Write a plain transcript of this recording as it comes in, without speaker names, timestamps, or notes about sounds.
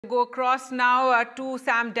Go across now to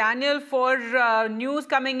Sam Daniel for news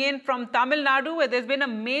coming in from Tamil Nadu, where there's been a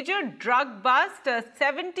major drug bust.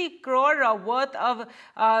 70 crore worth of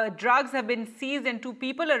drugs have been seized and 2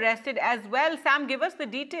 people arrested as well. Sam, give us the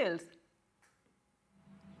details.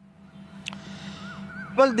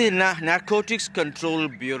 Well, the Narcotics Control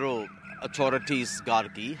Bureau authorities,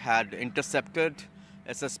 Gargi, had intercepted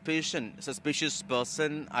a suspicious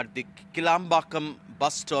person at the Kilambakam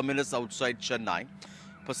bus terminus outside Chennai,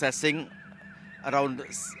 possessing around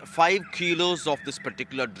 5 kilos of this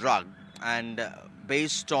particular drug, and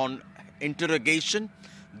based on interrogation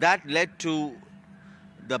that led to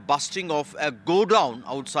the busting of a go-down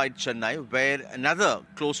outside Chennai, where another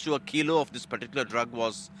close to a kilo of this particular drug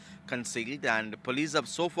was concealed, and police have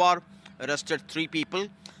so far arrested 3 people.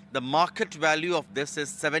 The market value of this is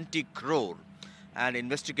 70 crore, and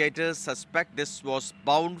investigators suspect this was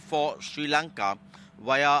bound for Sri Lanka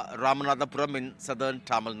via Ramanathapuram in southern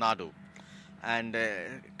Tamil Nadu. And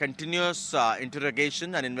continuous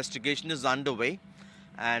interrogation and investigation is underway.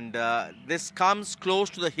 And this comes close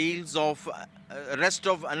to the heels of arrest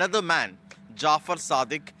of another man, Jafar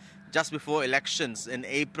Sadiq, just before elections in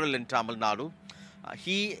April in Tamil Nadu.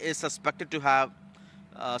 He is suspected to have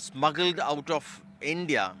smuggled out of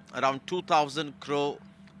India around 2,000 crore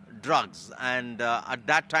drugs. And at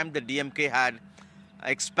that time, the DMK had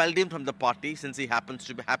expelled him from the party, since he happened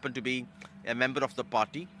to be a member of the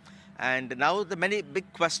party. And now the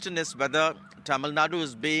big question is whether Tamil Nadu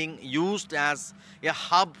is being used as a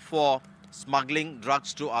hub for smuggling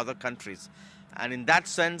drugs to other countries. And in that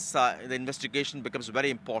sense, the investigation becomes very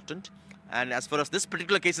important. And as far as this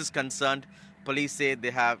particular case is concerned, police say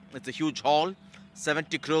it's a huge haul,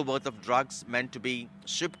 70 crore worth of drugs meant to be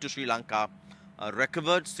shipped to Sri Lanka,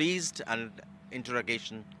 recovered, seized, and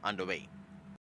interrogation underway.